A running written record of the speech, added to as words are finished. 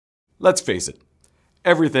Let's face it,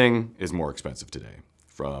 everything is more expensive today.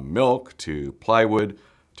 From milk to plywood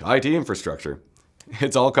to IT infrastructure,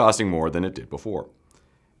 it's all costing more than it did before.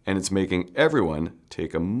 And it's making everyone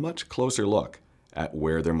take a much closer look at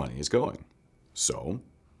where their money is going. So,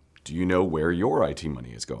 do you know where your IT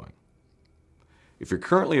money is going? If you're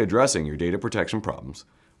currently addressing your data protection problems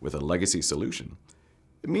with a legacy solution,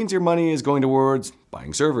 it means your money is going towards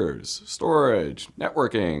buying servers, storage,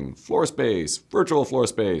 networking, floor space, virtual floor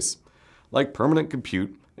space, like permanent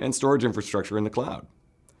compute and storage infrastructure in the cloud.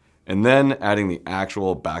 And then adding the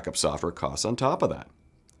actual backup software costs on top of that.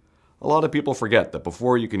 A lot of people forget that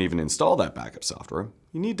before you can even install that backup software,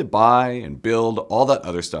 you need to buy and build all that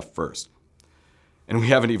other stuff first. And we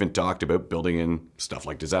haven't even talked about building in stuff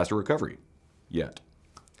like disaster recovery yet.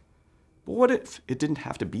 But what if it didn't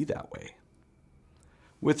have to be that way?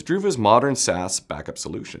 With Druva's modern SaaS backup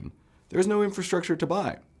solution, there's no infrastructure to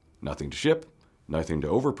buy, nothing to ship, nothing to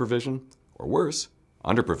over-provision, or worse,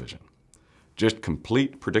 under-provision. Just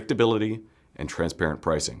complete predictability and transparent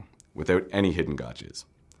pricing without any hidden gotchas.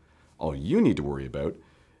 All you need to worry about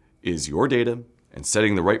is your data and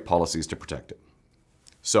setting the right policies to protect it.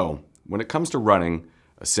 So, when it comes to running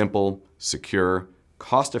a simple, secure,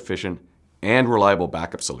 cost-efficient, and reliable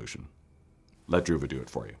backup solution, let Druva do it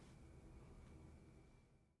for you.